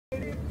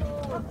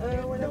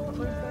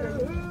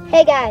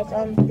Hey guys,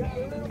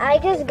 I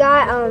just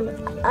got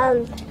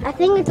I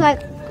think it's like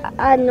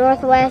a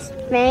Northwest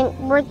Bank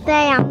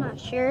birthday. I'm not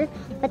sure,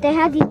 but they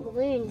had these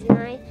balloons,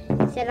 and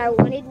I said I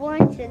wanted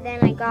one. So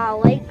then I got a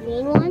light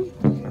green one.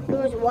 It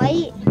was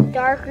white,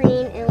 dark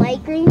green, and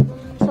light green.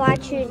 So I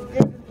choose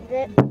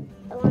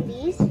one of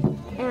these,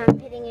 and I'm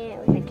hitting it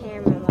with a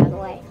camera, by the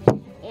way.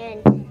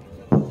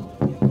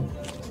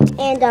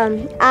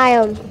 And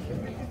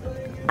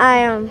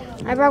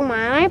I broke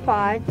my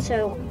iPod,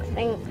 so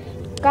thank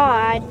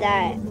God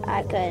that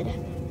I could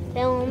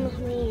film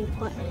me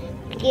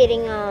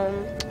getting a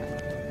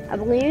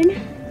balloon,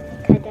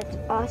 because that's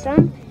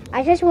awesome.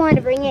 I just wanted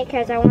to bring it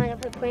because I wanted to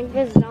put Plants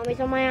vs. Zombies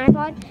on my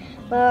iPod,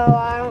 but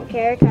I don't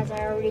care because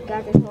I already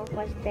got this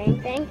Northwest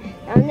Bank thing.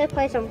 I'm gonna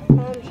play some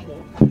Palm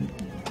Machine,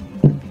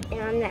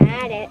 and I'm gonna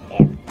add it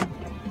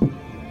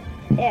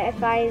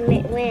if I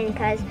win,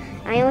 because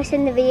I only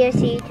send the videos to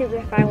YouTube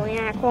if I win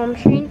at Claw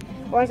Machine,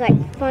 or it's like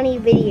funny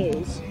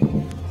videos.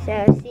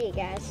 So see you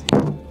guys.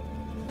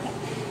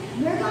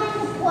 We're going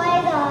to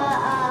play the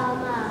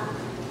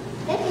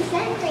 50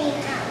 cent cream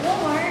at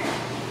Walmart.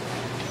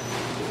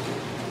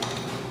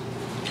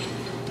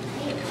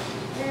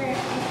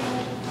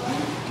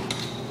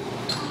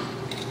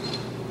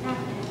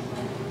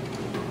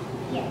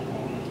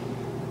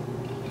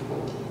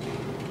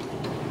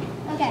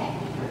 Okay,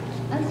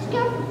 let's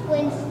go for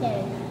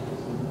Flintstone.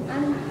 I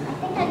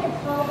think I could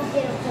probably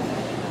get him because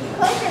he's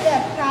closer to the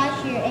crash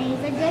here, and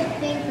he's a good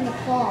thing from the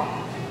fall.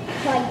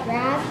 So I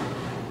grab.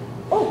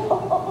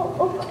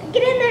 Oh,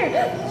 get in there!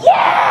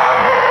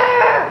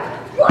 Yeah!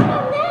 What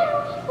up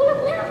now?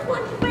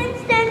 Watch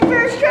Flintstone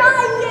first try,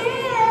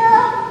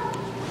 yeah!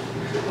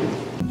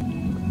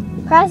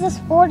 Crisis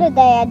 4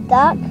 today, a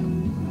duck.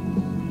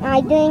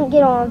 I didn't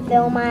get on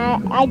film.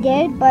 I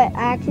did, but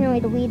I accidentally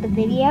deleted the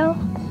video.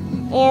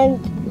 And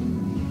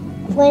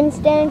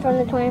Flintstone from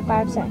the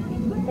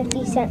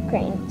 50 cent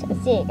crane. So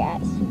see you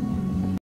guys.